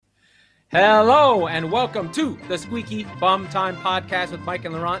Hello and welcome to the Squeaky Bum Time Podcast with Mike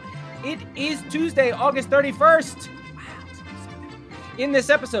and Laurent. It is Tuesday, August 31st. Wow. In this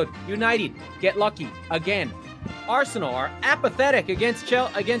episode, United get lucky again. Arsenal are apathetic against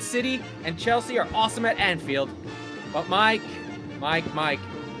City, and Chelsea are awesome at Anfield. But Mike,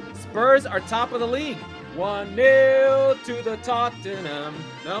 Spurs are top of the league. 1-0 to the Tottenham.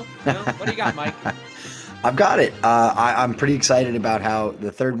 No? What do you got, Mike? I've got it. I'm pretty excited about how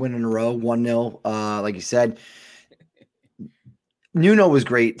the third win in a row, 1-0, like you said. Nuno was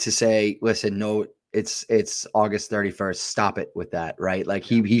great to say, listen, no, it's August 31st. Stop it with that, right? Like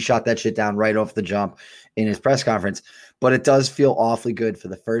he shot that shit down right off the jump in his press conference. But it does feel awfully good for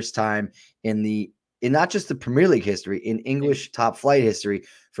the first time in not just the Premier League history, in English top flight history,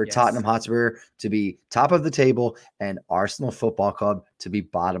 for Tottenham Hotspur to be top of the table and Arsenal Football Club to be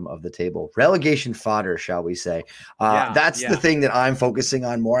bottom of the table. Relegation fodder, shall we say. That's the thing that I'm focusing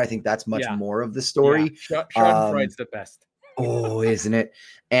on more. I think that's much more of the story. Schadenfreude's the best. Oh, isn't it?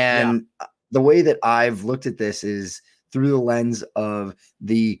 And the way that I've looked at this is through the lens of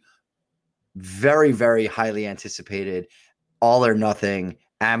the very, very highly anticipated All or Nothing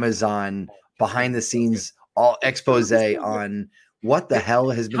Amazon behind the scenes all expose on what the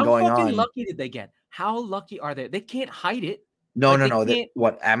hell has been going on. How fucking lucky did they get? How lucky are they? They can't hide it. No.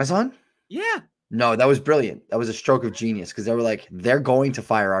 What, Amazon? Yeah. No, that was brilliant. That was a stroke of genius because they were like, they're going to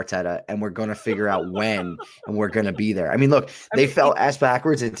fire Arteta and we're going to figure out when and we're going to be there. I mean, look, they fell ass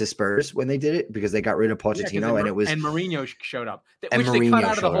backwards into Spurs when they did it because they got rid of Pochettino and Mourinho showed up, which they cut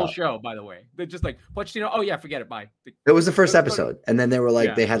out of the whole show, by the way. They're just like, Pochettino, oh yeah, forget it, bye. It was the first episode. And then they were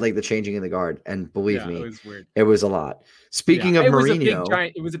like, they had like the changing of the guard. And believe me, it was weird. It was a lot. Speaking of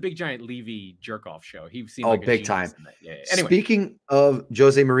Mourinho. It was a big giant Levy jerk-off show. He seemed like big time. Anyway. Speaking of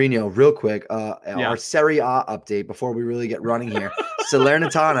Jose Mourinho, real quick, our Serie A update before we really get running here.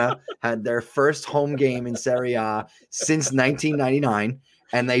 Salernitana had their first home game in Serie A since 1999,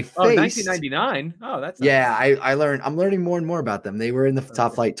 and they faced 1999. Oh, that's nice. I'm learning more and more about them. They were in the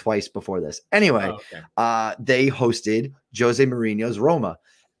top flight twice before this. Anyway, they hosted Jose Mourinho's Roma,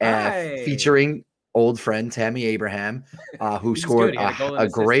 featuring old friend Tammy Abraham, who scored a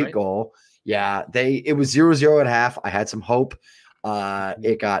great goal. Yeah, it was 0-0 at half. I had some hope.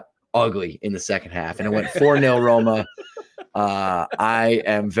 It got ugly in the second half, and it went 4-0 Roma. I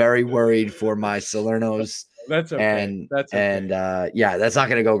am very worried for my Salernos. That's okay. That's not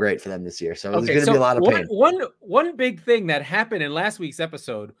going to go great for them this year. So there's going to be a lot of pain. One big thing that happened in last week's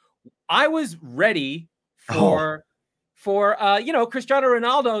episode, I was ready for Cristiano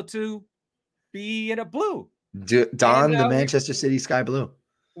Ronaldo to be in a blue. Don the Manchester City Sky Blue.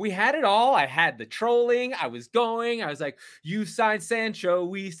 We had it all. I had the trolling. I was like, you signed Sancho,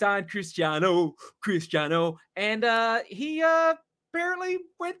 we signed Cristiano. And he apparently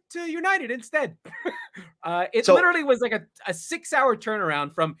went to United instead. Literally was like a 6-hour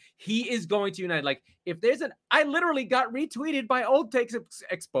turnaround from he is going to United. Like, if there's I literally got retweeted by Old Takes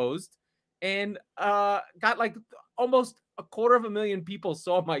Exposed and got like almost 250,000 people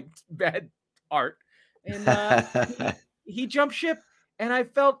saw my bad art. And he jumped ship. And I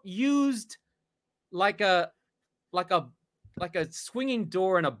felt used like a swinging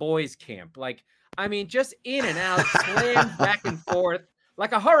door in a boys' camp. Like, I mean, just in and out, slammed back and forth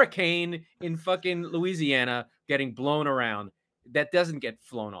like a hurricane in fucking Louisiana getting blown around that doesn't get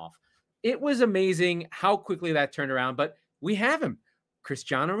flown off. It was amazing how quickly that turned around. But we have him.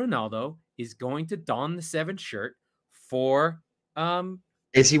 Cristiano Ronaldo is going to don the 7 shirt for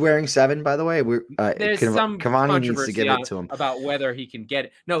Is he wearing 7, by the way? There's some Cavani needs to give it to him about whether he can get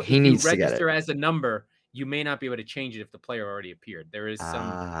it. No, he needs to register as a number. You may not be able to change it if the player already appeared. There is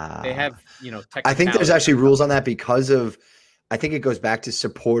some. They have, I think there's actually rules on that because of. I think it goes back to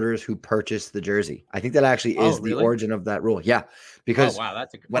supporters who purchased the jersey. I think that actually is the origin of that rule. Yeah, because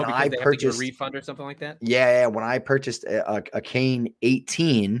that's when I purchased a refund or something like that. Yeah, when I purchased a Kane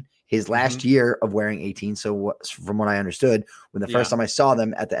 18. His last year of wearing 18. So from what I understood, when the first time I saw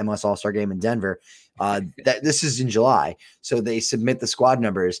them at the MLS All-Star game in Denver, that this is in July. So they submit the squad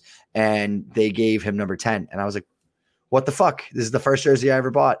numbers and they gave him number 10. And I was like, what the fuck? This is the first jersey I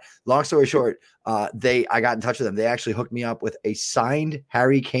ever bought. Long story short, I got in touch with them. They actually hooked me up with a signed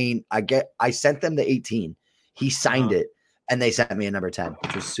Harry Kane. I sent them the 18. He signed it. And they sent me a number 10,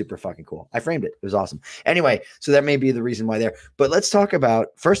 which was super fucking cool. I framed it. It was awesome. Anyway, so that may be the reason why there. But let's talk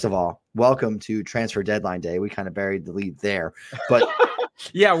about, first of all, welcome to transfer deadline day. We kind of buried the lead there. But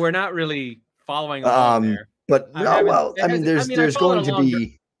yeah, we're not really following along there. But there's going to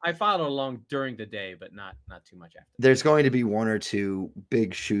be. I followed along during the day, but not too much after. There's going to be 1 or 2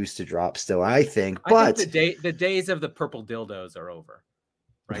 big shoes to drop still, I think. But I think the days of the purple dildos are over.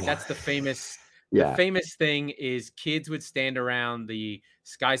 right? That's the Yeah. famous thing is kids would stand around the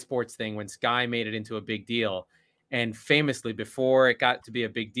Sky Sports thing when Sky made it into a big deal. And famously, before it got to be a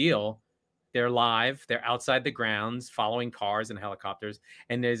big deal, they're live, they're outside the grounds following cars and helicopters.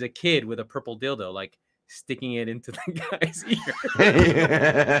 And there's a kid with a purple dildo, like sticking it into the guy's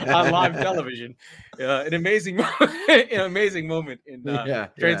ear on live television. An amazing, an amazing moment in Yeah.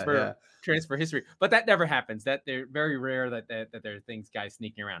 transfer history. But that never happens. That they're very rare that there are things guys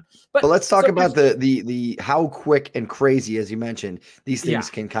sneaking around. But But let's talk so about the how quick and crazy, as you mentioned, these yeah, things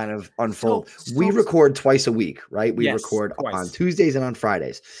can kind of so unfold. We so record twice a week, right? We yes, record on twice. Tuesdays and on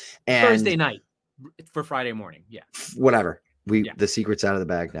Fridays, Thursday and night for Friday morning. Yeah, whatever. yeah. The secret's out of the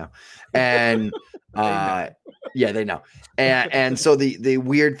bag now, and They know. yeah, they know. And so the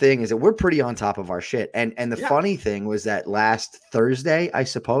weird thing is that we're pretty on top of our shit. And the Yeah. funny thing was that last Thursday, I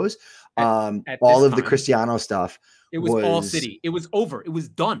suppose, At all this of the time, Cristiano stuff it was all city. It was over. It was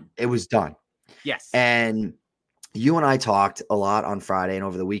done. it was done. Yes. And you and I talked a lot on Friday and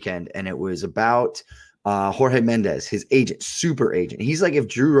over the weekend, and it was about Jorge Mendes, his agent, super agent. He's like if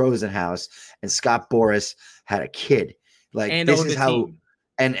Drew Rosenhaus and Scott Boras had a kid. Like And this owned is a how team.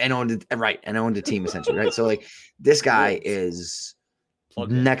 and owned it right and owned a team essentially, right? So like this guy Wolves. is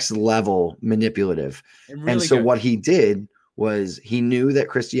Plugged in. next level manipulative. And And really so good. what he did was he knew that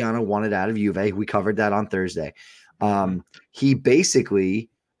Cristiano wanted out of Juve. We covered that on Thursday. He basically,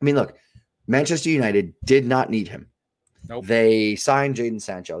 I mean, look, Manchester United did not need him. Nope. They signed Jadon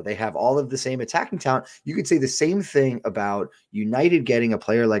Sancho. They have all of the same attacking talent. You could say the same thing about United getting a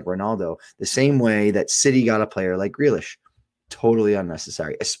player like Ronaldo, the same way that City got a player like Grealish. Totally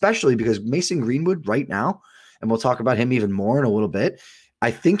unnecessary, especially because Mason Greenwood right now, and we'll talk about him even more in a little bit.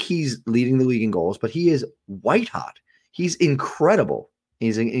 I think he's leading the league in goals, but he is white hot. He's incredible.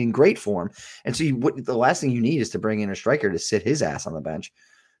 He's in great form. And so the last thing you need is to bring in a striker to sit his ass on the bench.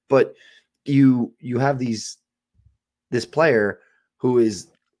 But you have this player who is,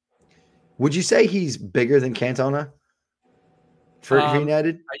 would you say he's bigger than Cantona for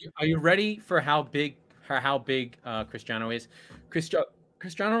United? Are you ready for how big Cristiano is? Cristiano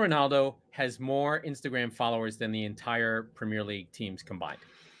Ronaldo has more Instagram followers than the entire Premier League teams combined.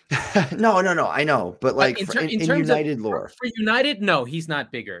 No. I know, but like in in terms of United lore, for United, no, he's not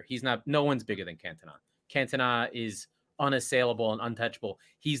bigger. He's not. No one's bigger than Cantona. Cantona is unassailable and untouchable.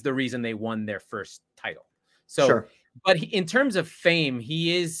 He's the reason they won their first title. So, sure. But in terms of fame,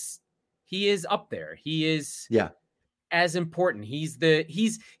 he is up there. He is as important.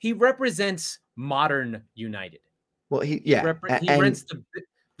 He represents modern United. Well, He rents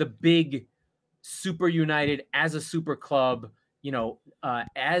the big super United as a super club. You know,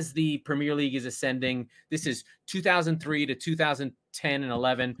 as the Premier League is ascending, this is 2003 to 2010 and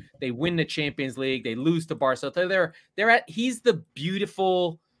 11. They win the Champions League. They lose to Barcelona. He's the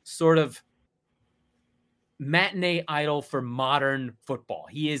beautiful sort of matinee idol for modern football.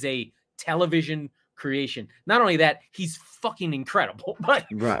 He is a television creation. Not only that, he's fucking incredible, but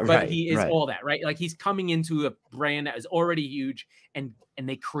he is all that, right? Like he's coming into a brand that is already huge, and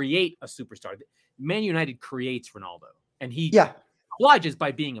they create a superstar. Man United creates Ronaldo, and he obliges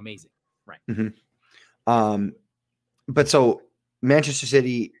by being amazing, right? Mm-hmm. But so Manchester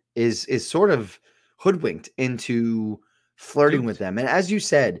City is sort of hoodwinked into flirting with them, and as you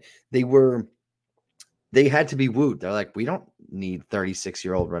said, they had to be wooed. They're like, we don't need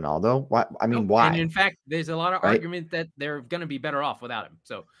 36-year-old Ronaldo. Why? I mean, why? And in fact, there's a lot of argument that they're going to be better off without him.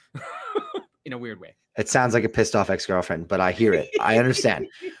 So, in a weird way, it sounds like a pissed off ex-girlfriend, but I hear it. I understand.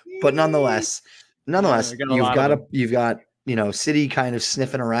 But nonetheless, you've got City kind of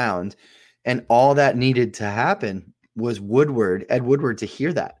sniffing around, and all that needed to happen was Ed Woodward, to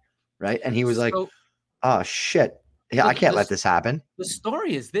hear that, right? And he was like, "Oh shit, yeah, I can't let this happen." The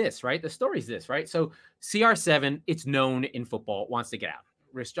story is this, right? So CR7, it's known in football, wants to get out.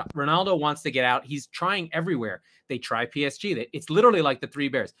 Ronaldo wants to get out. He's trying everywhere. They try PSG. It's literally like the Three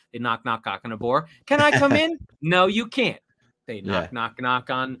Bears. They knock on the door. Can I come in? No, you can't. They knock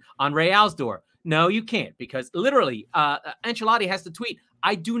on Real's door. No, you can't, because literally Ancelotti has to tweet,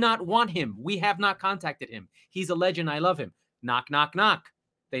 "I do not want him. We have not contacted him. He's a legend. I love him." Knock.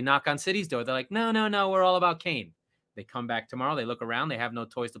 They knock on City's door. They're like, no, we're all about Kane. They come back tomorrow. They look around. They have no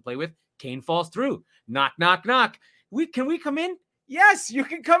toys to play with. Kane falls through. Knock. Can we come in? Yes, you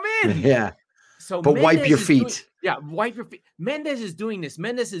can come in. Yeah. So, but wipe your feet. Wipe your feet. Mendes is doing this.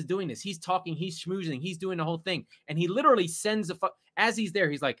 He's talking. He's schmoozing. He's doing the whole thing. And he literally sends as he's there,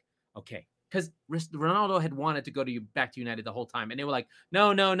 he's like, okay. Because Ronaldo had wanted to go back to United the whole time. And they were like,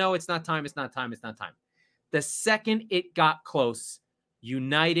 no, it's not time. The second it got close,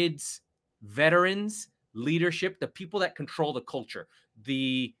 United's veterans, leadership, the people that control the culture,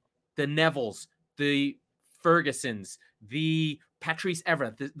 the Nevilles, the Fergusons, the Patrice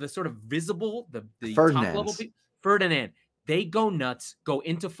Evra, the sort of visible, the top level people, Ferdinand, they go nuts, go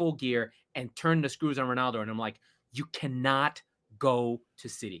into full gear, and turn the screws on Ronaldo. And I'm like, you cannot go to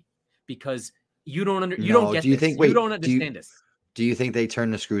City because you don't get this. You don't understand this. Do you think they turn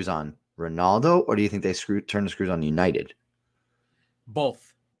the screws on Ronaldo, or do you think they turn the screws on United?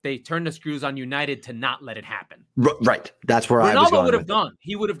 Both. They turn the screws on United to not let it happen. Right. That's where Ronaldo I was going would have gone.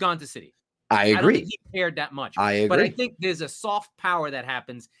 He would have gone to City. I agree. I don't think he cared that much. I agree. But I think there's a soft power that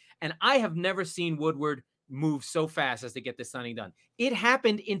happens. And I have never seen Woodward move so fast as to get this signing done. It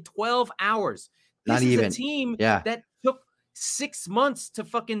happened in 12 hours. This is a team that took 6 months to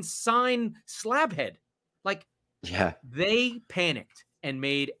fucking sign Slabhead. Like, they panicked and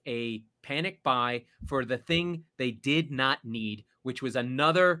made a panic buy for the thing they did not need, which was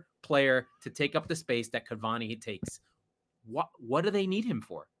another player to take up the space that Cavani takes. What do they need him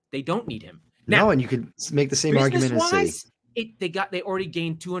for? They don't need him. Now, and you could make the same argument as City. They already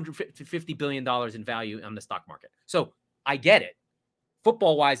gained $250 billion in value on the stock market. So I get it.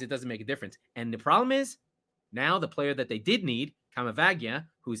 Football wise, it doesn't make a difference. And the problem is now the player that they did need, Camavinga,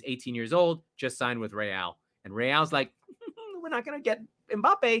 who's 18 years old, just signed with Real. And Real's like, we're not going to get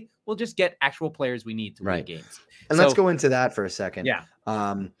Mbappe. We'll just get actual players we need to win games. And let's go into that for a second. Yeah.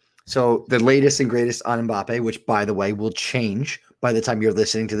 So the latest and greatest on Mbappe, which by the way will change by the time you're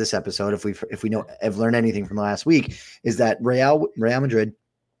listening to this episode, if we know have learned anything from last week, is that Real Madrid,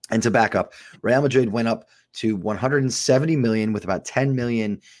 and to back up, Real Madrid went up to 170 million with about 10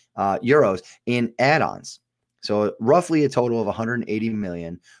 million euros in add-ons. So roughly a total of 180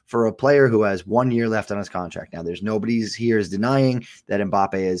 million for a player who has 1 year left on his contract. Now, there's nobody's here is denying that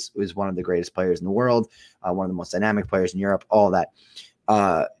Mbappe is one of the greatest players in the world, one of the most dynamic players in Europe, all that.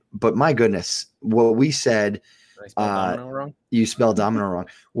 But my goodness, what we said, you spelled domino wrong.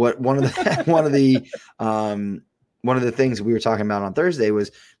 One of the things we were talking about on Thursday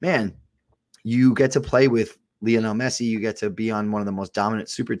was, man, you get to play with Lionel Messi. You get to be on one of the most dominant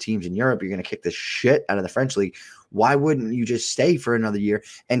super teams in Europe. You're going to kick the shit out of the French league. Why wouldn't you just stay for another year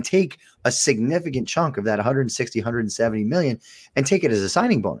and take a significant chunk of that 160, 170 million and take it as a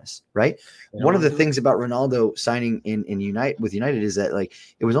signing bonus, right? One of the things about Ronaldo signing with United is that, like,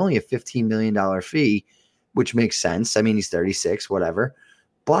 it was only a $15 million fee, which makes sense. I mean, he's 36, whatever,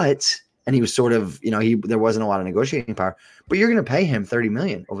 and he was sort of, there wasn't a lot of negotiating power, but you're going to pay him 30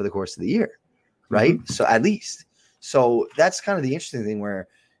 million over the course of the year, right? Mm-hmm. So at least, that's kind of the interesting thing where,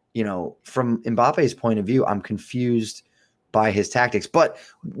 from Mbappe's point of view, I'm confused by his tactics, but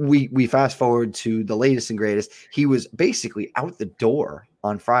we fast forward to the latest and greatest. He was basically out the door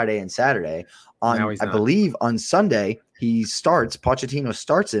on Friday and Saturday. I believe on Sunday, Pochettino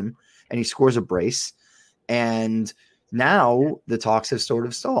starts him and he scores a brace. And now the talks have sort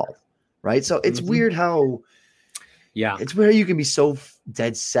of stalled, right? So it's weird how, it's weird you can be so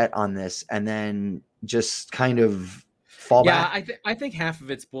dead set on this and then just kind of fall back. I think half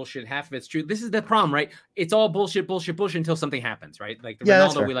of it's bullshit, half of it's true. This is the problem, right? It's all bullshit until something happens, right? Like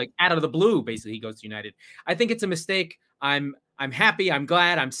Ronaldo, we like out of the blue, basically he goes to United. I think it's a mistake. I'm happy. I'm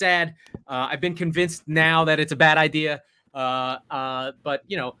glad. I'm sad. I've been convinced now that it's a bad idea. But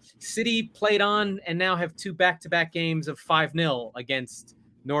City played on and now have 2 back-to-back games of 5-0 against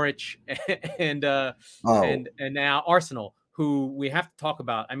Norwich and now Arsenal, who we have to talk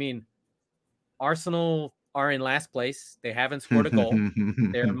about. I mean, Arsenal are in last place. They haven't scored a goal.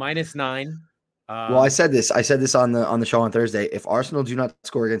 They're -9. Well, I said this on the show on Thursday. If Arsenal do not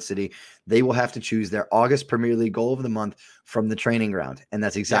score against City, they will have to choose their August Premier League goal of the month from the training ground, and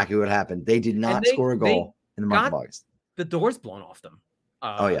that's exactly what happened. They did not score a goal in the month of August. The doors blown off them.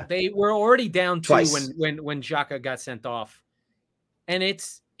 They were already down 2 when Xhaka got sent off, and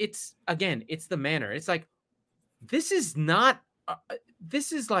it's again, it's the manner. It's like this is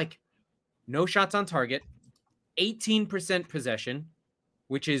like no shots on target, 18% possession,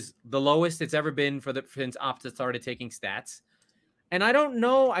 which is the lowest it's ever been since Opta started taking stats. And I don't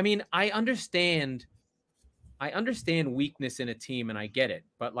know. I mean, I understand weakness in a team, and I get it,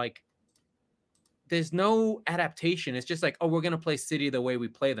 but like, there's no adaptation. It's just like, oh, we're going to play City the way we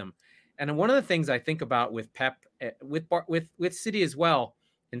play them. And one of the things I think about with Pep, with City as well,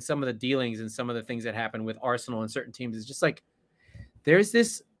 in some of the dealings and some of the things that happen with Arsenal and certain teams, is just like, there's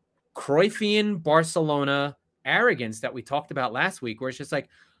this Cruyffian Barcelona arrogance that we talked about last week, where it's just like,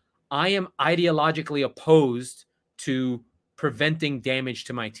 I am ideologically opposed to preventing damage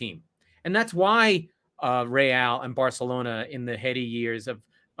to my team. And that's why Real and Barcelona in the heady years of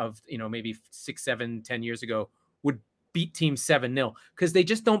maybe 6, 7, 10 years ago would beat teams 7-0, because they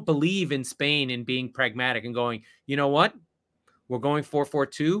just don't believe in Spain and being pragmatic and going, you know what? we're going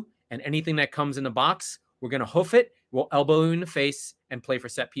 4-4-2, and anything that comes in the box, we're going to hoof it, we'll elbow you in the face, and play for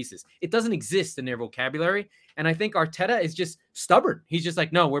set pieces. It doesn't exist in their vocabulary. And I think Arteta is just stubborn. He's just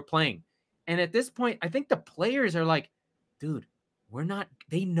like, no, we're playing. And at this point, I think the players are like, dude, we're not,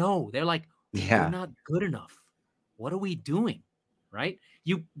 they know. They're like, we're not good enough. What are we doing? Right?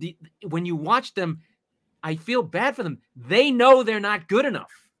 When you watch them, I feel bad for them. They know they're not good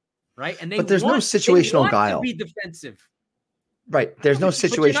enough. Right? And but there's no situational guile. To be defensive. Right. There's no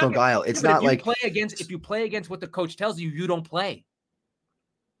situational guile. It's not like if you play against what the coach tells you, you don't play.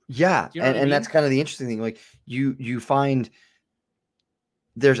 Yeah. You know and that's kind of the interesting thing. Like you find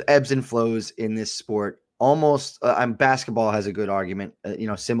there's ebbs and flows in this sport. Almost basketball has a good argument,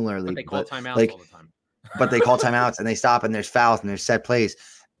 similarly. But they call timeouts all the time. But they call timeouts and they stop and there's fouls and there's set plays.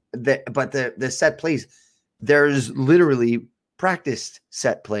 But the set plays, there's literally practiced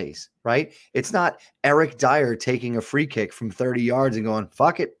set plays, right? It's not Eric Dyer taking a free kick from 30 yards and going,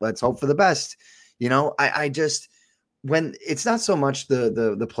 fuck it, let's hope for the best. I just, when it's not so much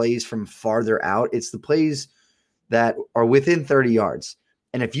the plays from farther out, it's the plays that are within 30 yards.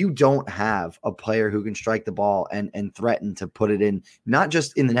 And if you don't have a player who can strike the ball and threaten to put it in, not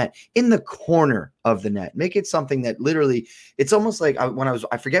just in the net, in the corner of the net, make it something that literally, it's almost like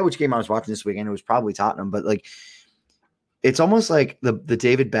I forget which game I was watching this weekend. It was probably Tottenham, but like, it's almost like the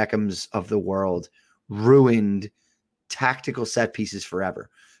David Beckhams of the world ruined tactical set pieces forever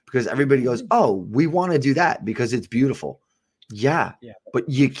because everybody goes, oh, we want to do that because it's beautiful. Yeah, but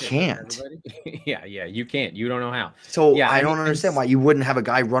you can't. Yeah, you can't. You don't know how. So I don't understand why you wouldn't have a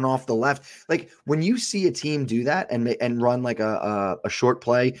guy run off the left. Like when you see a team do that and run like a short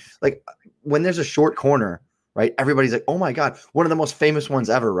play, like when there's a short corner, right? Everybody's like, oh my God, one of the most famous ones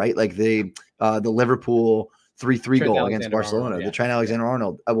ever, right? Like the Liverpool 3-3 goal against Barcelona, the Trent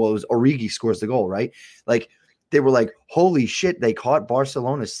Alexander-Arnold. Well, it was Origi scores the goal, right? Like they were like, holy shit, they caught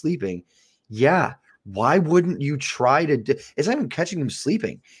Barcelona sleeping. Yeah. Why wouldn't you try to do it's not even catching them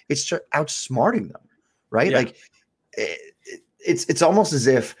sleeping. It's just outsmarting them, right? Yeah. Like it's almost as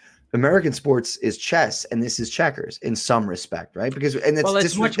if American sports is chess and this is checkers in some respect, right? Because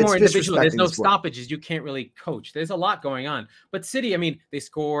it's much more individual. There's no stoppages. You can't really coach. There's a lot going on. But City, I mean, they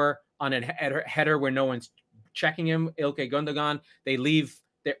score on a header where no one's checking him. Ilkay Gundogan. They leave.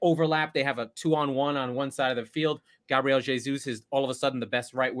 They overlap. They have a 2-on-1 on one side of the field. Gabriel Jesus is all of a sudden the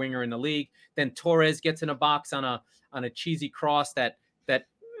best right winger in the league. Then Torres gets in a box on a cheesy cross that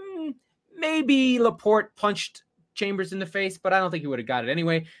maybe Laporte punched Chambers in the face, but I don't think he would have got it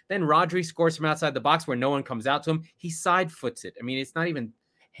anyway. Then Rodri scores from outside the box where no one comes out to him. He side foots it. I mean, it's not even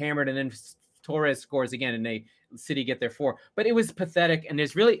hammered, and then Torres scores again, and City get their 4. But it was pathetic, and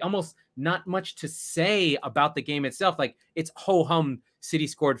there's really almost not much to say about the game itself. Like, it's ho-hum, City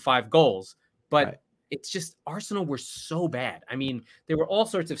scored 5 goals, but it's just Arsenal were so bad. I mean, there were all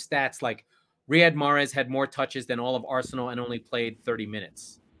sorts of stats, like Riyad Mahrez had more touches than all of Arsenal and only played 30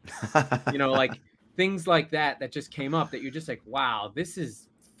 minutes. Like things like that just came up that you're just like, wow, this is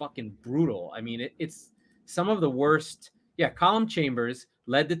fucking brutal. I mean, it's some of the worst. Yeah, Colin Chambers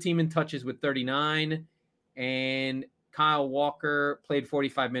led the team in touches with 39, and Kyle Walker played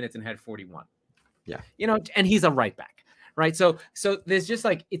 45 minutes and had 41. Yeah. And he's a right back. Right. So there's just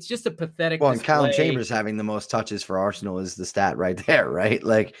like, it's just a pathetic. Well, and Callum Chambers having the most touches for Arsenal is the stat right there. Right.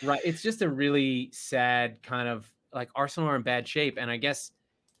 Like, right. It's just a really sad kind of like Arsenal are in bad shape. And I guess,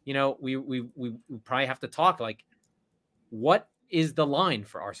 we probably have to talk like, what is the line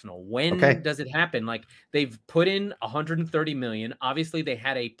for Arsenal? When does it happen? Like they've put in 130 million. Obviously they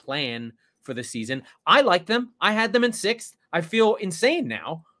had a plan for the season. I like them. I had them in 6th. I feel insane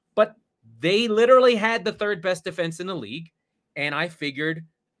now, but they literally had the 3rd best defense in the league. And I figured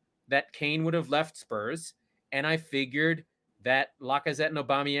that Kane would have left Spurs. And I figured that Lacazette and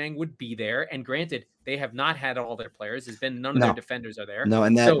Aubameyang would be there. And granted, they have not had all their players. There's been none of their defenders are there. No,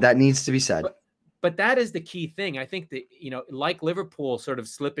 and that needs to be said. But that is the key thing. I think that, like Liverpool sort of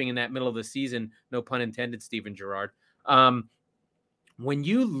slipping in that middle of the season, no pun intended, Steven Gerrard. When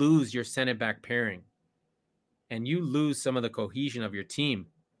you lose your center back pairing and you lose some of the cohesion of your team,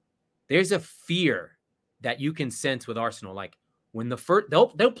 there's a fear that you can sense with Arsenal. Like when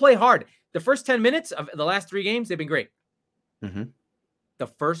they'll play hard. The first 10 minutes of the last 3 games, they've been great. Mm-hmm. The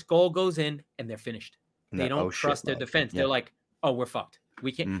first goal goes in and they're finished. They don't trust their defense. Yeah. They're like, oh, we're fucked.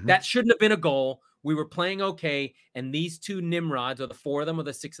 We can't. Mm-hmm. That shouldn't have been a goal. We were playing okay. And these 2 Nimrods, or the 4 of them, or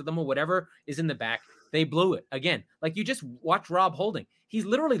the 6 of them, or whatever is in the back, they blew it again. Like you just watch Rob Holding. He's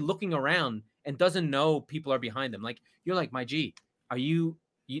literally looking around and doesn't know people are behind him. Like you're like, my G, are you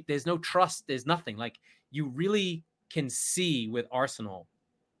there's no trust. There's nothing. Like you really can see with Arsenal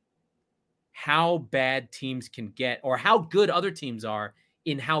how bad teams can get or how good other teams are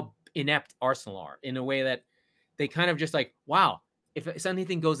in how inept Arsenal are in a way that they kind of just like, wow, if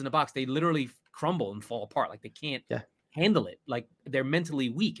anything goes in the box, they literally crumble and fall apart. Like they can't handle it. Like they're mentally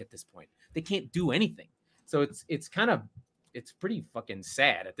weak at this point. They can't do anything. So it's pretty fucking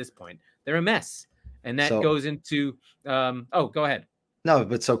sad at this point. They're a mess. And that goes into, go ahead. No,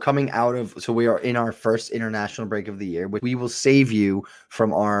 but so we are in our first international break of the year. We will save you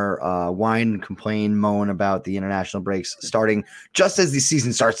from our whine, complain, moan about the international breaks starting just as the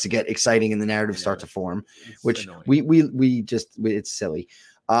season starts to get exciting and the narrative starts to form, which annoying. It's silly.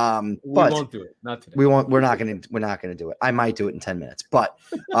 We won't do it. Not today. We're not gonna do it. I might do it in 10 minutes. But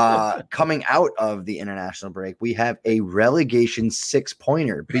coming out of the international break, we have a relegation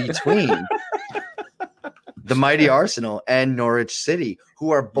 6-pointer between the mighty Arsenal and Norwich City, who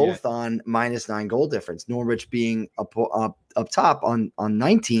are both on -9 goal difference. Norwich being up top on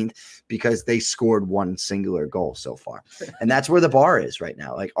 19th because they scored one singular goal so far. And that's where the bar is right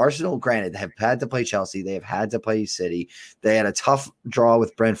now. Like Arsenal, granted, have had to play Chelsea. They have had to play City. They had a tough draw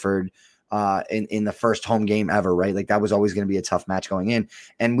with Brentford in the first home game ever, right? Like that was always going to be a tough match going in.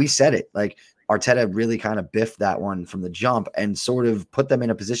 And we said it, like Arteta really kind of biffed that one from the jump and sort of put them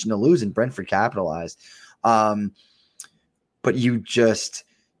in a position to lose, and Brentford capitalized. But you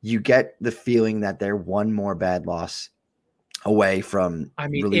get the feeling that they're one more bad loss away from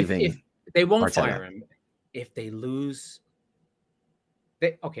relieving. If they won't Arteta. fire him, if they lose,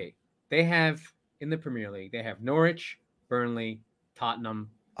 they have in the Premier League, they have Norwich, Burnley, Tottenham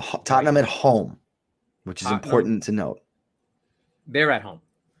at home, which is important to note. They're at home.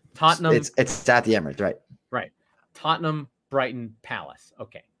 Tottenham. It's at the Emirates, right? Right. Tottenham, Brighton, Palace.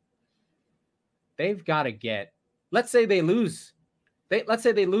 Okay. They've got to get. Let's say they lose. Let's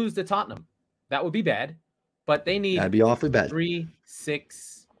say they lose to Tottenham. That would be bad, but they need. That'd be awfully bad. 3,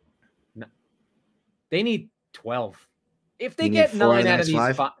 6. No, they need 12. If they get 9 out of these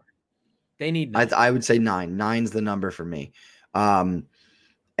 5, they need 9. I would say 9. 9's the number for me. And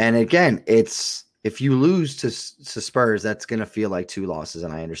again, it's if you lose to Spurs, that's going to feel like 2 losses,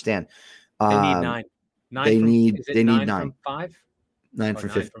 and I understand. They need 9. They need 9 from 5. 9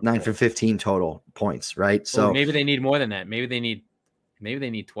 from 15 total points, right? So maybe they need more than that. Maybe they need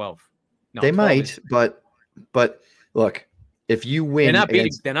 12. No, they might, but look, if you win,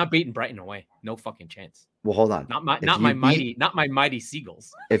 they're not beating Brighton away. No fucking chance. Well, hold on. Not my mighty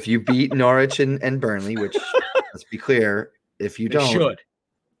Seagulls. If you beat Norwich and Burnley, which let's be clear, if you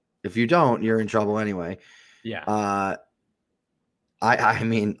don't, you're in trouble anyway. Yeah. I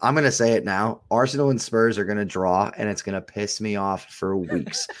mean, I'm going to say it now. Arsenal and Spurs are going to draw, and it's going to piss me off for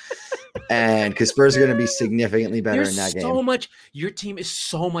weeks. And because Spurs are going to be significantly better in that game. Your team is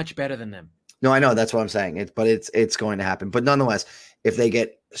so much better than them. No, I know. That's what I'm saying. It's going to happen. But nonetheless, if they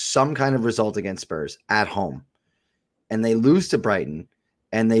get some kind of result against Spurs at home and they lose to Brighton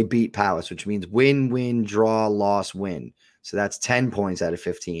and they beat Palace, which means win, draw, loss, win. So that's 10 points out of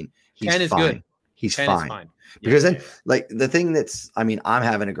 15. He's 10 is fine. good. He's fine. Because then, like the thing I'm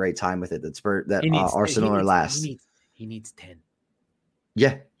having a great time with it. Arsenal are last. He needs 10.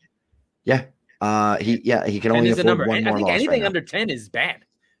 Yeah. He can only afford one more loss. I think anything under 10 is bad.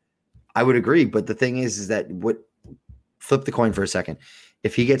 I would agree, but the thing is that flip the coin for a second.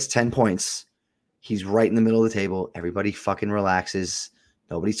 If he gets 10 points, he's right in the middle of the table. Everybody fucking relaxes.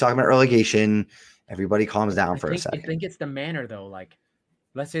 Nobody's talking about relegation. Everybody calms down for a second. I think it's the manner though, like.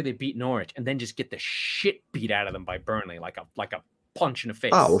 Let's say they beat Norwich and then just get the shit beat out of them by Burnley, like a punch in the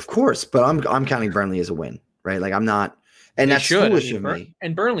face. Oh, of course, but I'm counting Burnley as a win, right? Like I'm not, and that's foolish of me.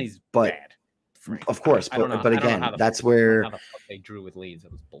 And Burnley's bad. Frankly. Of course, but again, that's where how the fuck they drew with Leeds.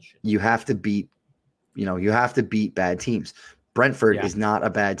 It was bullshit. You have to beat bad teams. Brentford is not a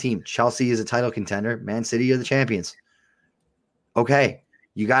bad team. Chelsea is a title contender. Man City are the champions. Okay,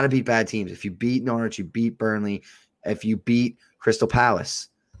 you got to beat bad teams. If you beat Norwich, you beat Burnley. If you beat Crystal Palace,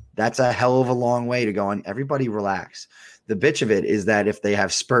 that's a hell of a long way to go. And everybody relax. The bitch of it is that if they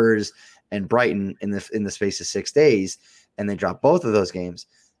have Spurs and Brighton in the space of 6 days and they drop both of those games,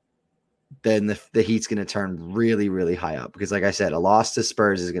 then the heat's going to turn really, really high up. Because like I said, a loss to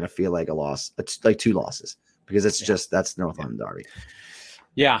Spurs is going to feel like a loss. It's like 2 losses because that's North London derby.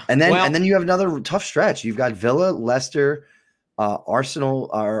 Yeah. And then you have another tough stretch. You've got Villa, Leicester, Arsenal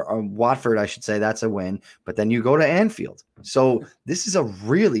or Watford, I should say. That's a win. But then you go to Anfield. So this is a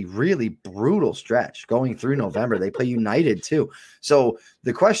really, really brutal stretch going through November. They play United too. So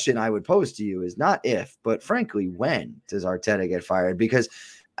the question I would pose to you is not if, but frankly, when does Arteta get fired? Because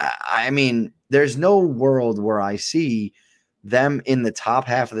I mean, there's no world where I see them in the top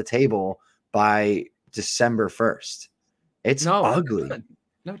half of the table by December 1st. It's ugly.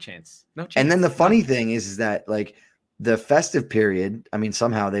 No chance. No And then chance. the funny thing is that like the festive period, I mean,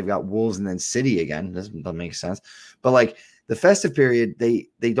 somehow they've got Wolves and then City again. Doesn't make sense. But like the festive period, they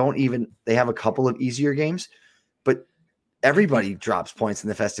have a couple of easier games, but everybody drops points in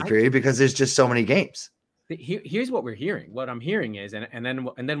the festive period because there's just so many games. Here's what we're hearing. What I'm hearing is, and then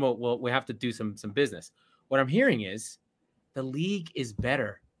we have to do some business. What I'm hearing is the league is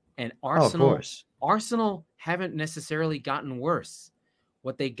better, and Of course. Arsenal haven't necessarily gotten worse.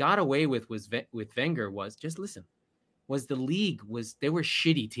 What they got away with Wenger was, just listen, was the league was they were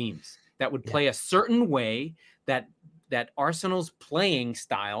shitty teams that would play a certain way that Arsenal's playing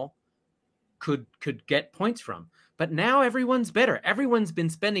style could get points from. But now everyone's better. Everyone's been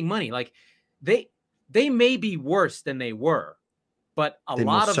spending money. Like they may be worse than they were, but a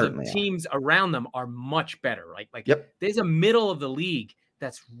lot of the teams around them are much better, right? Like there's a middle of the league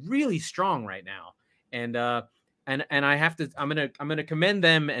that's really strong right now. And I have to I'm gonna commend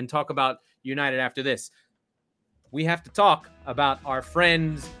them and talk about United after this. We have to talk about our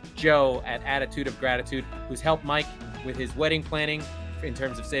friend Joe at Attitude of Gratitude, who's helped Mike with his wedding planning in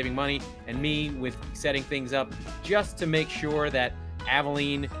terms of saving money, and me with setting things up just to make sure that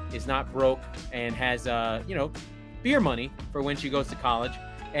Aveline is not broke and has beer money for when she goes to college.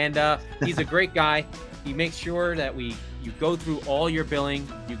 And he's a great guy. He makes sure that you go through all your billing,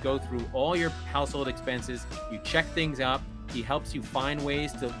 you go through all your household expenses, you check things up. He helps you find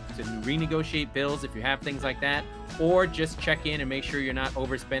ways to renegotiate bills if you have things like that, or just check in and make sure you're not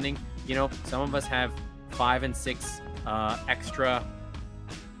overspending. You know, some of us have 5 and 6 extra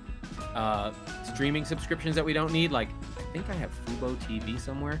streaming subscriptions that we don't need. Like, I think I have Fubo TV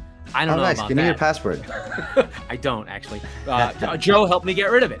somewhere. I don't know about Give me your password. I don't, actually. Joe helped me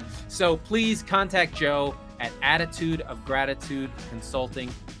get rid of it. So please contact Joe at Attitude of Gratitude Consulting,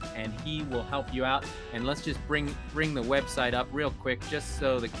 and he will help you out. And let's just bring the website up real quick, just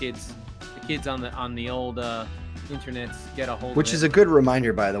so the kids on the old internets get a hold of it. Which is a good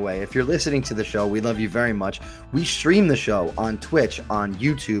reminder, by the way. If you're listening to the show, we love you very much. We stream the show on Twitch, on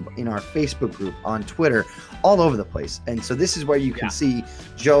YouTube, in our Facebook group, on Twitter, all over the place. And so this is where you can see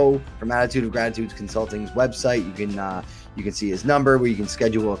Joe from Attitude of Gratitude Consulting's website. You can see his number, where you can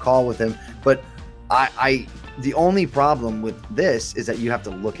schedule a call with him. But the only problem with this is that you have to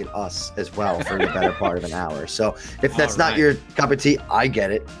look at us as well for the better part of an hour. So if that's not your cup of tea, I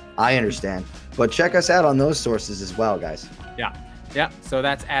get it. I understand. But check us out on those sources as well, guys. Yeah. So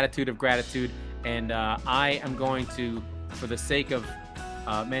that's Attitude of Gratitude. And I am going to, for the sake of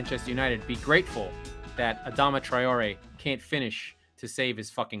Manchester United, be grateful that Adama Traore can't finish to save his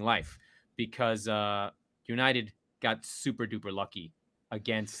fucking life, because United got super duper lucky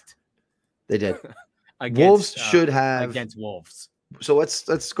against. They did. Wolves should have against Wolves. So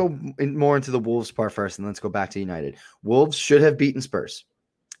let's go more into the Wolves part first, and let's go back to United. Wolves should have beaten Spurs,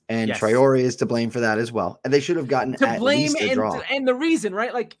 and Traore is to blame for that as well. And they should have gotten at least a draw. And the reason,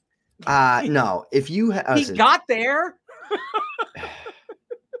 right? Like, no, if you he got there.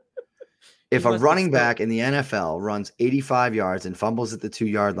 If a running back in the NFL runs 85 yards and fumbles at the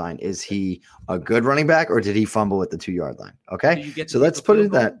 2-yard line, is he a good running back, or did he fumble at the 2-yard line? Okay, so let's put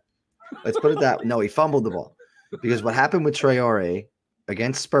it that. Let's put it that. No, he fumbled the ball, because what happened with Traore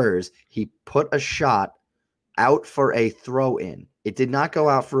against Spurs, he put a shot out for a throw in. It did not go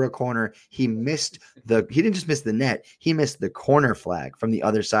out for a corner. He didn't just miss the net. He missed the corner flag from the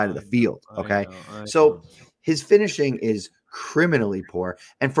other side of the field. Okay. So his finishing is criminally poor.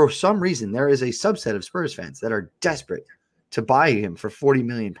 And for some reason, there is a subset of Spurs fans that are desperate to buy him for 40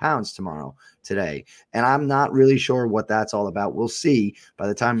 million pounds today. And I'm not really sure what that's all about. We'll see by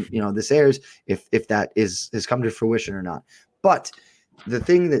the time, this airs, if that has come to fruition or not. But the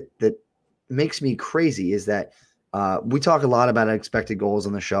thing that makes me crazy is that we talk a lot about expected goals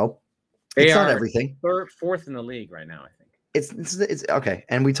on the show. It's not everything. Fourth in the league right now, I think. It's okay.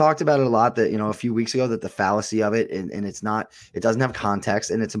 And we talked about it a lot that, a few weeks ago, that the fallacy of it, and it doesn't have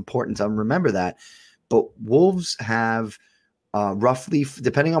context, and it's important to remember that. But Wolves have roughly,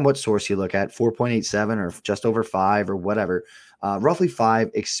 depending on what source you look at, 4.87 or just over 5 or whatever, roughly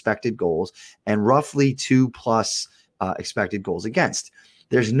 5 expected goals and roughly 2+ expected goals against.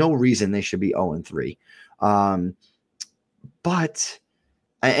 There's no reason they should be 0-3. But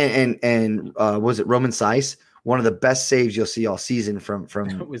was it Roman Saiz? One of the best saves you'll see all season from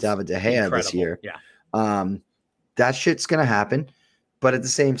David De Gea this year. Yeah. That shit's gonna happen. But at the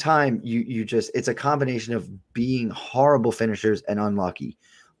same time, it's a combination of being horrible finishers and unlucky.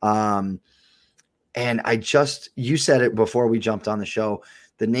 And you said it before we jumped on the show.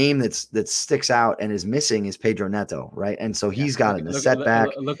 The name that sticks out and is missing is Pedro Neto, right? And so he's gotten a setback.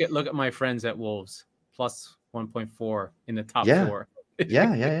 Look at my friends at Wolves, plus 1.4 in the top 4.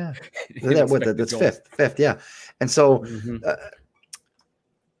 Yeah. That's goals. fifth. Yeah. And so Mm-hmm.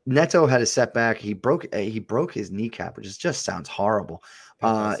 Neto had a setback. He broke his kneecap, which just sounds horrible. That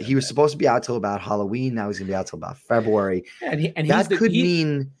does sound He was bad. supposed to be out till about Halloween. Now he's going to be out till about February. Yeah, and That could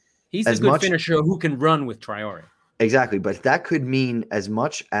mean he's the as good much. finisher who can run with Traore. Exactly, but that could mean as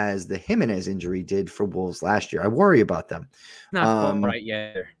much as the Jimenez injury did for Wolves last year. I worry about them. Not quite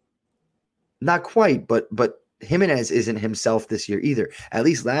yet. Not quite, but Jimenez isn't himself this year either. At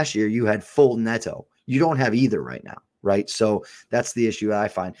least last year you had full Neto. You don't have either right now, right? So that's the issue I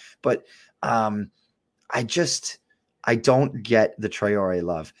find. But I don't get the Traore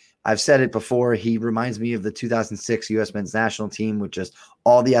love. I've said it before. He reminds me of the 2006 U.S. men's national team with just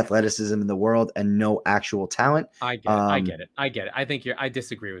all the athleticism in the world and no actual talent. I get it. I think I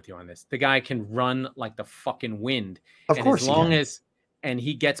disagree with you on this. The guy can run like the fucking wind. Of course, and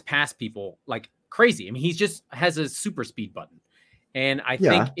he gets past people like crazy. I mean, he just has a super speed button. And I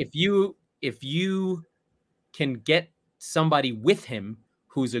think if you can get somebody with him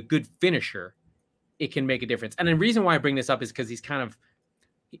who's a good finisher, it can make a difference. And the reason why I bring this up is because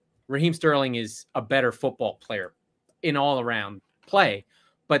Raheem Sterling is a better football player in all around play.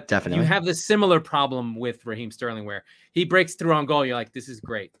 But definitely, you have this similar problem with Raheem Sterling where he breaks through on goal. You're like, this is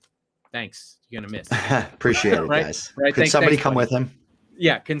great. Thanks. You're going to miss. Appreciate it, right? guys. Right. Could somebody come with him?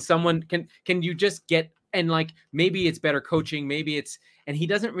 Yeah. Can you just get, and like, maybe it's better coaching. Maybe it's, and he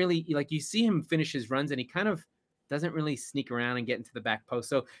doesn't really, like, you see him finish his runs and he kind of doesn't really sneak around and get into the back post.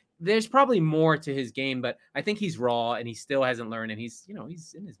 So there's probably more to his game, but I think he's raw and he still hasn't learned. And he's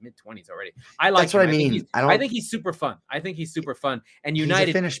in his mid-20s already. That's what I mean. I think he's super fun. And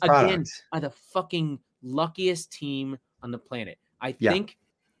United again are the fucking luckiest team on the planet. I think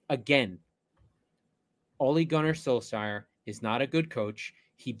again, Ole Gunnar Solskjaer is not a good coach.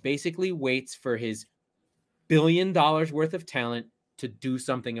 He basically waits for his $1 billion worth of talent to do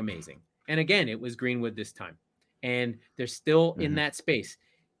something amazing. And again, it was Greenwood this time. And they're still in that space.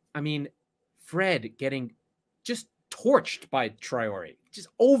 I mean, Fred getting just torched by Traore just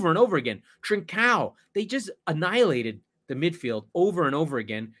over and over again. Trincao, they just annihilated the midfield over and over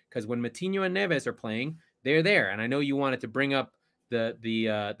again because when Matinho and Neves are playing, they're there. And I know you wanted to bring up the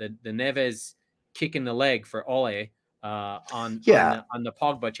Neves kick in the leg for Ole on the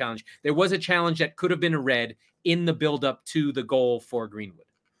Pogba challenge. There was a challenge that could have been a red in the build-up to the goal for Greenwood.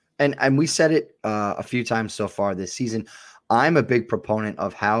 And we said it a few times so far this season. I'm a big proponent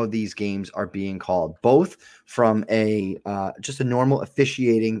of how these games are being called, both from a just a normal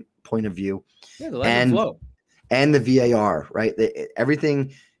officiating point of view, and the VAR. Right,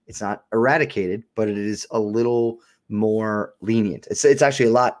 everything. It's not eradicated, but it is a little more lenient. It's actually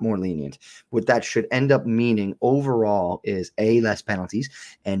a lot more lenient. What that should end up meaning overall is A, less penalties,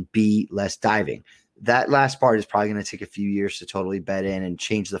 and B, less diving. That last part is probably going to take a few years to totally bed in and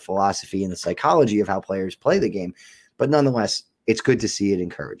change the philosophy and the psychology of how players play the game. But nonetheless, it's good to see it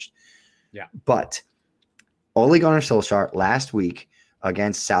encouraged. Yeah. But Ole Gunnar Solskjaer last week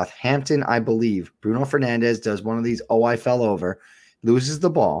against Southampton, I believe, Bruno Fernandes does one of these, I fell over, loses the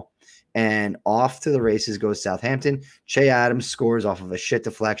ball, and off to the races goes Southampton. Che Adams scores off of a shit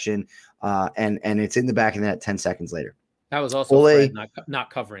deflection, and it's in the back of the net 10 seconds later. That was also Fred not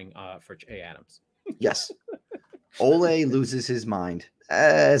covering for Che Adams. Yes. Ole loses his mind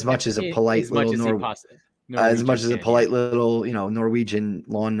as much as a polite little Norwegian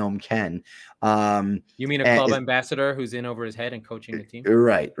lawn gnome can. You mean a club ambassador who's in over his head and coaching the team?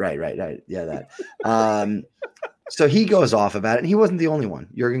 Right. Yeah, that. So he goes off about it, and he wasn't the only one.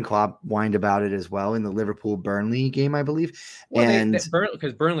 Jurgen Klopp whined about it as well in the Liverpool-Burnley game, I believe. Because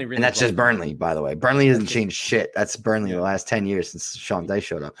Burnley really, and that's just Burnley, by the way. Burnley hasn't changed shit. That's Burnley the last 10 years since Sean Dyche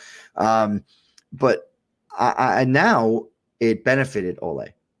showed up. But I now it benefited Ole.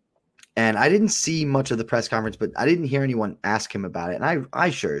 And I didn't see much of the press conference, but I didn't hear anyone ask him about it. And I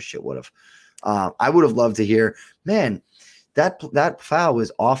sure as shit would have. I would have loved to hear, man, that foul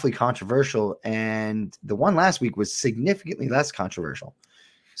was awfully controversial. And the one last week was significantly less controversial.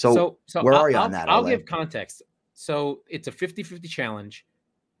 So where are you on that? I'll give context. So it's a 50-50 challenge.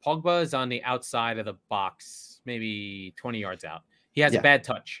 Pogba is on the outside of the box, maybe 20 yards out. He has a bad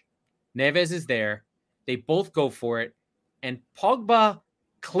touch. Neves is there. They both go for it. And Pogba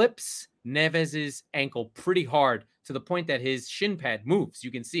clips Neves's ankle pretty hard to the point that his shin pad moves.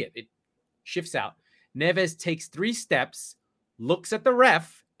 You can see it. It shifts out. Neves takes 3 steps, looks at the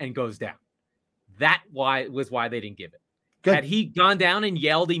ref, and goes down. That was why they didn't give it. Good. Had he gone down and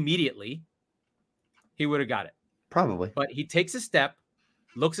yelled immediately, he would have got it. Probably. But he takes a step,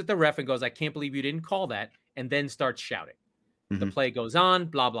 looks at the ref, and goes, I can't believe you didn't call that, and then starts shouting. The play goes on,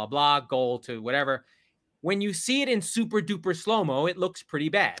 blah, blah, blah, goal to whatever. When you see it in super duper slow-mo, it looks pretty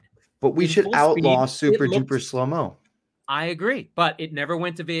bad. But we In should full outlaw speed, it super looked, duper slow mo. I agree, but it never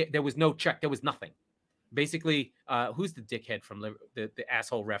went to there was no check. There was nothing. Basically, who's the dickhead from the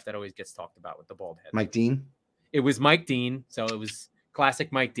asshole ref that always gets talked about with the bald head? Mike Dean. It was Mike Dean, so it was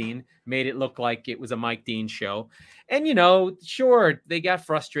classic Mike Dean. Made it look like it was a Mike Dean show, and sure, they got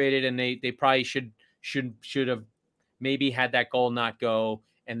frustrated, and they probably should have maybe had that goal not go,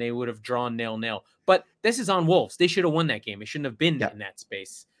 and they would have drawn 0-0. But this is on Wolves. They should have won that game. It shouldn't have been in that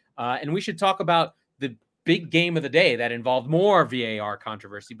space. And we should talk about the big game of the day that involved more VAR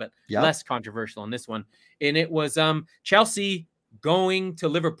controversy, but less controversial in this one. And it was Chelsea going to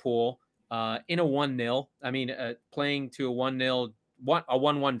Liverpool in a 1-0. I mean, playing to a 1-0, a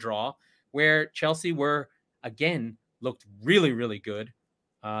 1-1 draw, where Chelsea looked really, really good.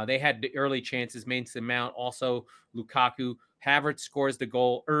 They had the early chances, Mason Mount, also Lukaku. Havertz scores the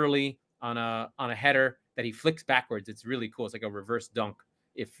goal early on a header that he flicks backwards. It's really cool. It's like a reverse dunk.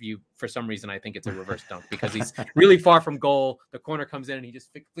 For some reason, I think it's a reverse dunk because he's really far from goal. The corner comes in and he just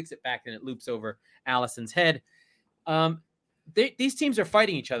flicks it back and it loops over Alisson's head. These teams are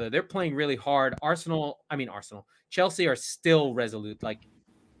fighting each other. They're playing really hard. Chelsea are still resolute. Like,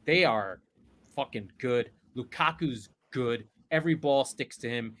 they are fucking good. Lukaku's good. Every ball sticks to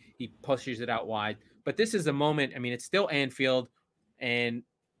him. He pushes it out wide. But this is a moment. I mean, it's still Anfield, and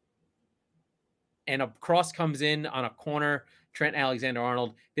a cross comes in on a corner. Trent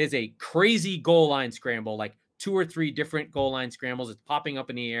Alexander-Arnold. There's a crazy goal line scramble, like 2 or 3 different goal line scrambles. It's popping up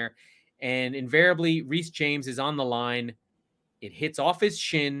in the air, and invariably Reece James is on the line. It hits off his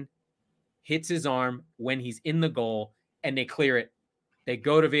shin, hits his arm when he's in the goal, and they clear it. They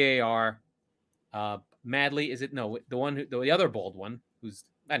go to VAR. Madley, is it? No, the other bald one,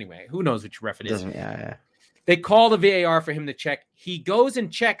 who knows which ref it is. Yeah. They call the VAR for him to check. He goes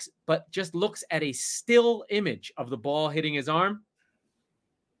and checks, but just looks at a still image of the ball hitting his arm.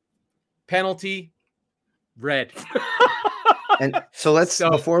 Penalty, red. And so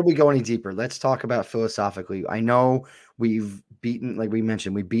before we go any deeper, let's talk about philosophically. I know we've beaten, like we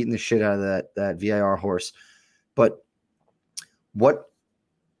mentioned, we've beaten the shit out of that VAR horse, but what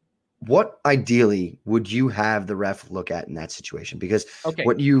ideally would you have the ref look at in that situation? Because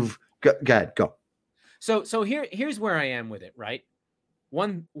what you've go ahead, go. So here's where I am with it, right?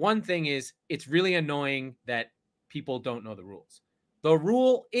 One thing is, it's really annoying that people don't know the rules. The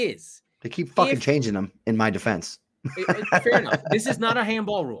rule is they keep fucking changing them, in my defense. Fair enough. This is not a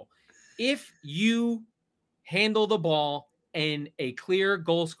handball rule. If you handle the ball in a clear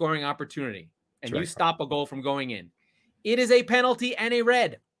goal scoring opportunity and you stop a goal from going in, it is a penalty and a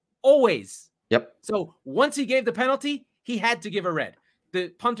red. Always. Yep. So once he gave the penalty, he had to give a red. The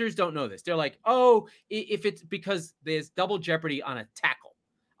punters don't know this. They're like, oh, if it's because there's double jeopardy on a tackle.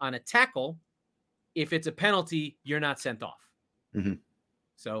 On a tackle, if it's a penalty, you're not sent off. Mm-hmm.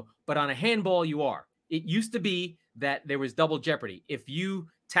 So, but on a handball, you are. It used to be that there was double jeopardy. If you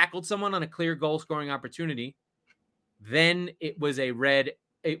tackled someone on a clear goal scoring opportunity, then it was a red.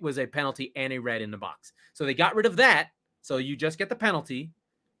 It was a penalty and a red in the box. So they got rid of that. So you just get the penalty,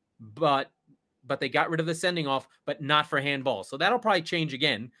 but they got rid of the sending off, but not for handball. So that'll probably change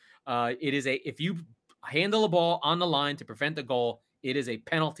again. If you handle a ball on the line to prevent the goal, it is a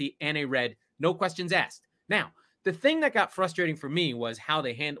penalty and a red, no questions asked. Now, the thing that got frustrating for me was how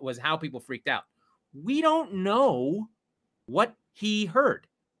people freaked out. We don't know what he heard.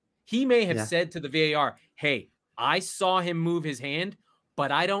 He may have said to the VAR, hey, I saw him move his hand,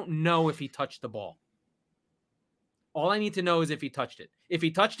 but I don't know if he touched the ball. All I need to know is if he touched it. If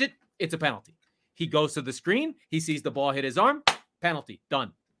he touched it, it's a penalty. He goes to the screen. He sees the ball hit his arm. Penalty.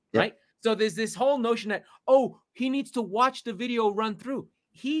 Done. Yep. Right? So there's this whole notion that, he needs to watch the video run through.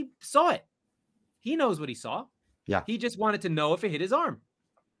 He saw it. He knows what he saw. Yeah. He just wanted to know if it hit his arm.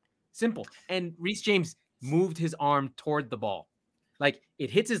 Simple. And Reece James moved his arm toward the ball. Like,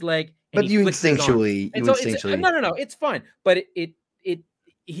 it hits his leg. But you instinctually. No. It's fine. But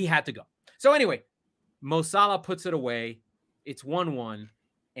he had to go. So anyway, Mo Salah puts it away. It's 1-1.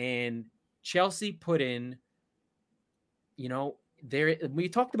 And Chelsea put in, we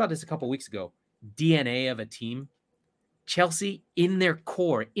talked about this a couple of weeks ago, DNA of a team. Chelsea, in their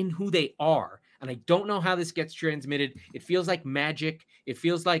core, in who they are, and I don't know how this gets transmitted. It feels like magic. It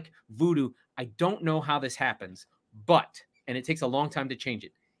feels like voodoo. I don't know how this happens, and it takes a long time to change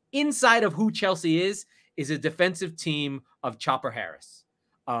it. Inside of who Chelsea is a defensive team of Chopper Harris,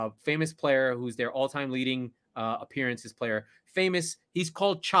 a famous player who's their all-time leading appearances player. Famous, he's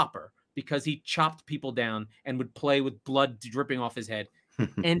called Chopper because he chopped people down and would play with blood dripping off his head.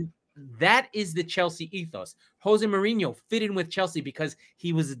 And That is the Chelsea ethos. Jose Mourinho fit in with Chelsea because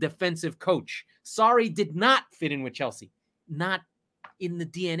he was a defensive coach. Sarri did not fit in with Chelsea. Not in the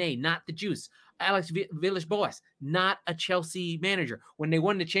DNA, not the juice. Alex Villas-Boas, not a Chelsea manager. When they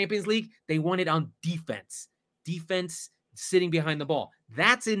won the Champions League, they won it on defense. Defense, sitting behind the ball.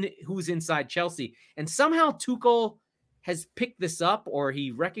 That's who's inside Chelsea. And somehow Tuchel has picked this up, or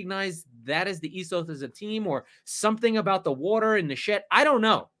he recognized that as the ethos as a team, or something about the water in the shed. I don't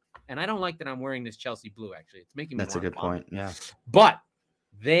know. And I don't like that I'm wearing this Chelsea blue, actually. It's making me That's a good point. Yeah. But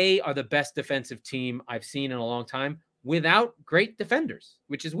they are the best defensive team I've seen in a long time without great defenders,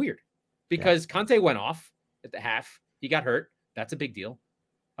 which is weird because Conte went off at the half. He got hurt. That's a big deal.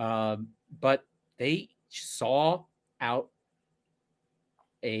 But they saw out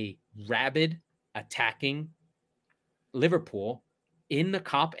a rabid attacking Liverpool in the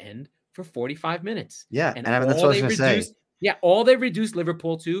Kop end for 45 minutes. Yeah, and I mean, that's what I was going to say. Yeah, all they reduced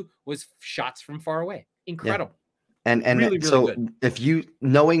Liverpool to was shots from far away. Incredible. Yeah. And really, really so good. If you,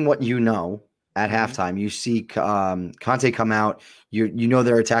 knowing what you know at halftime, you see Conte come out, you know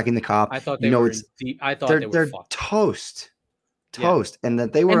they're attacking the Kop. I thought they were deep. I thought they're toast. And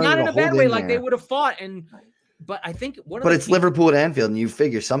that they were not in a bad way, like they would have fought. But I think but it's Liverpool at Anfield, and you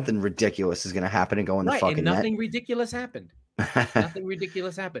figure something ridiculous is going to happen and go in the fucking net. Nothing ridiculous happened. Nothing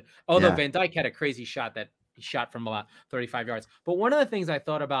ridiculous happened. Although Van Dijk had a crazy shot that he shot from about 35 yards. But one of the things I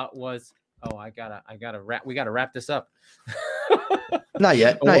thought about was, we gotta wrap this up. Not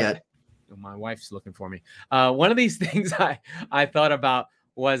yet. My wife's looking for me. One of these things I thought about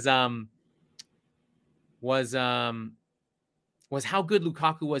was how good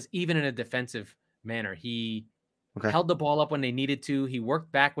Lukaku was, even in a defensive manner. He held the ball up when they needed to. He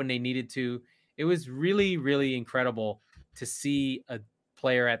worked back when they needed to. It was really, really incredible to see a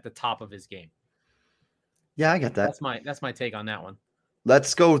player at the top of his game. Yeah, I get that. That's my take on that one.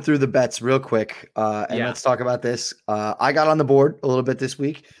 Let's go through the bets real quick, and let's talk about this. I got on the board a little bit this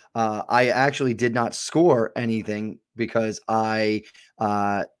week. I actually did not score anything because I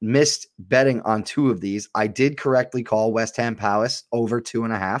missed betting on two of these. I did correctly call West Ham Palace over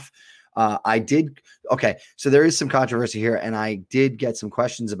 2.5. I did. Okay. So there is some controversy here, and I did get some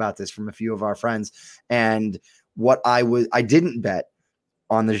questions about this from a few of our friends. And I didn't bet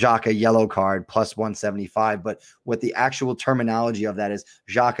on the Xhaka yellow card plus 175, but what the actual terminology of that is,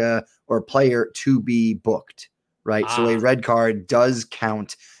 Xhaka or player to be booked, right? So a red card does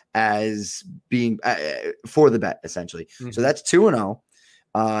count as being for the bet, essentially. Mm-hmm. So that's 2-0.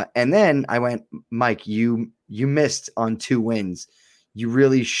 And then I went, Mike, you missed on 2 wins. You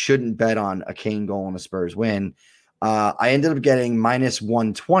really shouldn't bet on a Kane goal and a Spurs win. I ended up getting minus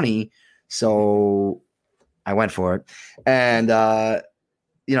 120. So I went for it. And,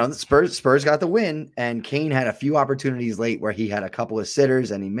 the Spurs got the win, and Kane had a few opportunities late where he had a couple of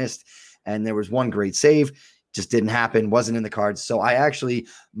sitters and he missed. And there was one great save, just didn't happen, wasn't in the cards. So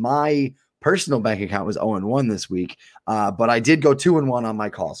my personal bank account was 0-1 this week, but I did go 2-1 on my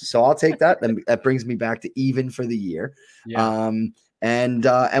calls. So I'll take that. And that brings me back to even for the year. Yeah.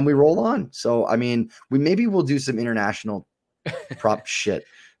 And we roll on. So, I mean, we'll do some international prop shit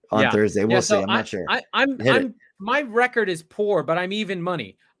on Thursday. We'll see. I'm not sure. My record is poor, but I'm even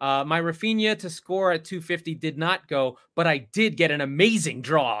money. My Rafinha to score at 250 did not go, but I did get an amazing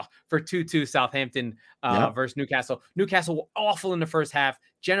draw for 2-2 Southampton versus Newcastle. Newcastle were awful in the first half.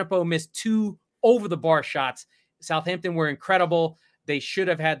 Djenepo missed 2 over-the-bar shots. Southampton were incredible. They should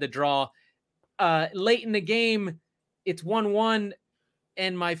have had the draw. Late in the game, it's 1-1.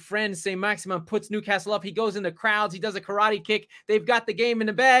 And my friend St. Maximin puts Newcastle up. He goes in the crowds. He does a karate kick. They've got the game in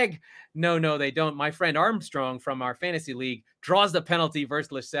the bag. No, they don't. My friend Armstrong from our fantasy league draws the penalty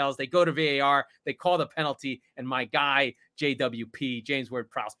versus Lascelles. They go to VAR. They call the penalty. And my guy, JWP, James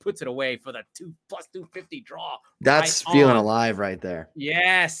Ward-Prowse, puts it away for the 2 plus 250 draw. That's right feeling alive right there.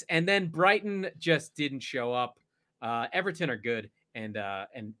 Yes. And then Brighton just didn't show up. Everton are good. And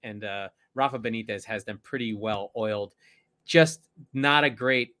Rafa Benitez has them pretty well oiled. Just not a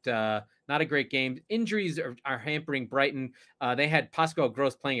great game. Injuries are hampering Brighton. They had Pascal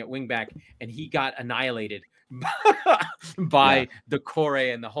Gross playing at wingback, and he got annihilated by Decore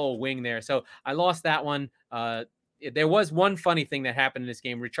and the whole wing there. So I lost that one. There was one funny thing that happened in this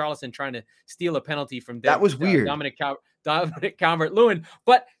game. Richarlison trying to steal a penalty from that was weird. Dominic Calvert-Lewin,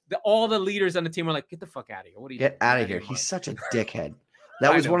 but all the leaders on the team were like, "Get the fuck out of here! What are you? Get out of here! He's such a dickhead."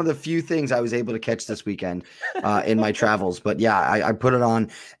 That was one of the few things I was able to catch this weekend in my travels. But yeah, I put it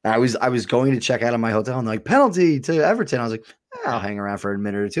on. I was going to check out of my hotel and like, penalty to Everton. I was like, I'll hang around for a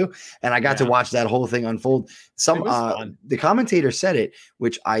minute or two. And I got to watch that whole thing unfold. The commentator said it,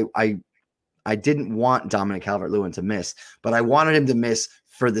 which I didn't want Dominic Calvert-Lewin to miss, but I wanted him to miss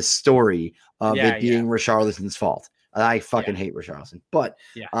for the story of Yeah, it being Richarlison's fault. I fucking hate Richarlison. But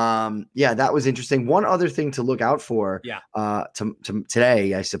that was interesting. One other thing to look out for to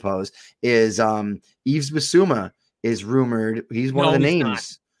today, I suppose, is Yves Bissouma is rumored. He's one of the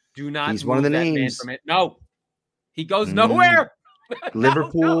names. Do not he's move one of the that names. man from it. No, he goes nowhere.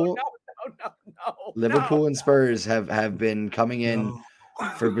 Liverpool, no. Liverpool and Spurs have been coming in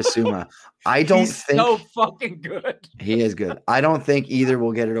for Bissouma. I don't think so fucking good. He is good. I don't think either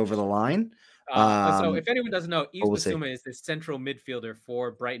will get it over the line. So if anyone doesn't know, Yves Bissouma is the central midfielder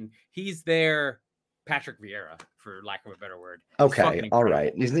for Brighton. He's their Patrick Vieira, for lack of a better word. Okay, all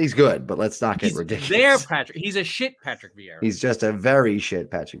right. He's good, but let's not get ridiculous. He's a shit Patrick Vieira. He's just a very shit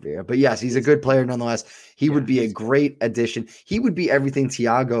Patrick Vieira. But yes, he's a good player nonetheless. He would be a great addition. He would be everything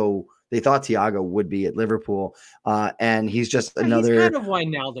they thought Thiago would be at Liverpool. And he's just another. He's kind of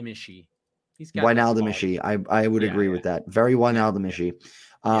Wijnaldum-ishy. Wijnaldum-ishy. I would agree with that. Very Wijnaldum-ishy.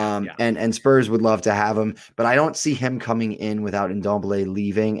 And Spurs would love to have him, but I don't see him coming in without Ndombele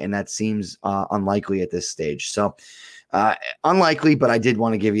leaving, and that seems unlikely at this stage. So unlikely, but I did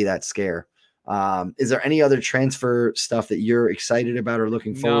want to give you that scare. Is there any other transfer stuff that you're excited about or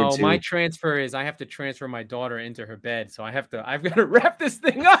looking forward to? No, my transfer is I have to transfer my daughter into her bed, so I've got to wrap this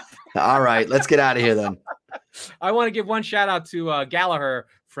thing up. All right, let's get out of here then. I want to give one shout out to Gallagher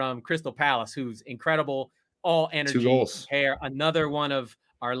from Crystal Palace, who's incredible, all energy, 2 goals. Hair. Another one of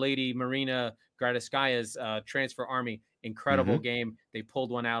Our Lady Marina Gradiskaya's transfer army. Incredible game. They pulled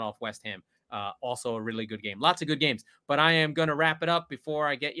one out off West Ham. Also a really good game. Lots of good games. But I am going to wrap it up before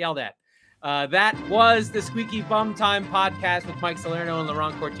I get yelled at. That was the Squeaky Bum Time podcast with Mike Salerno and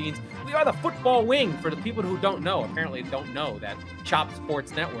Laurent Cortines. We are the football wing for the people who don't know. Apparently don't know that Chop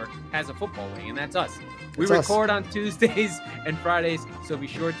Sports Network has a football wing, and that's us. We record on Tuesdays and Fridays, so be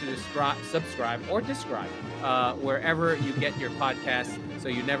sure to subscribe or describe wherever you get your podcasts so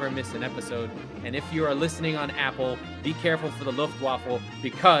you never miss an episode. And if you are listening on Apple, be careful for the Luftwaffe,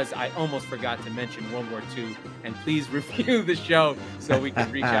 because I almost forgot to mention World War II. And please review the show so we can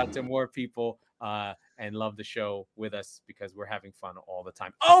reach out to more people and love the show with us, because we're having fun all the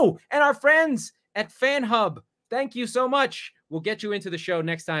time. Oh, and our friends at FanHub, thank you so much. We'll get you into the show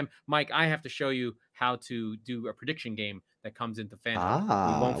next time. Mike, I have to show you how to do a prediction game that comes into FanHub.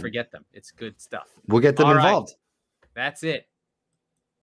 We won't forget them. It's good stuff. We'll get them involved. Right. That's it.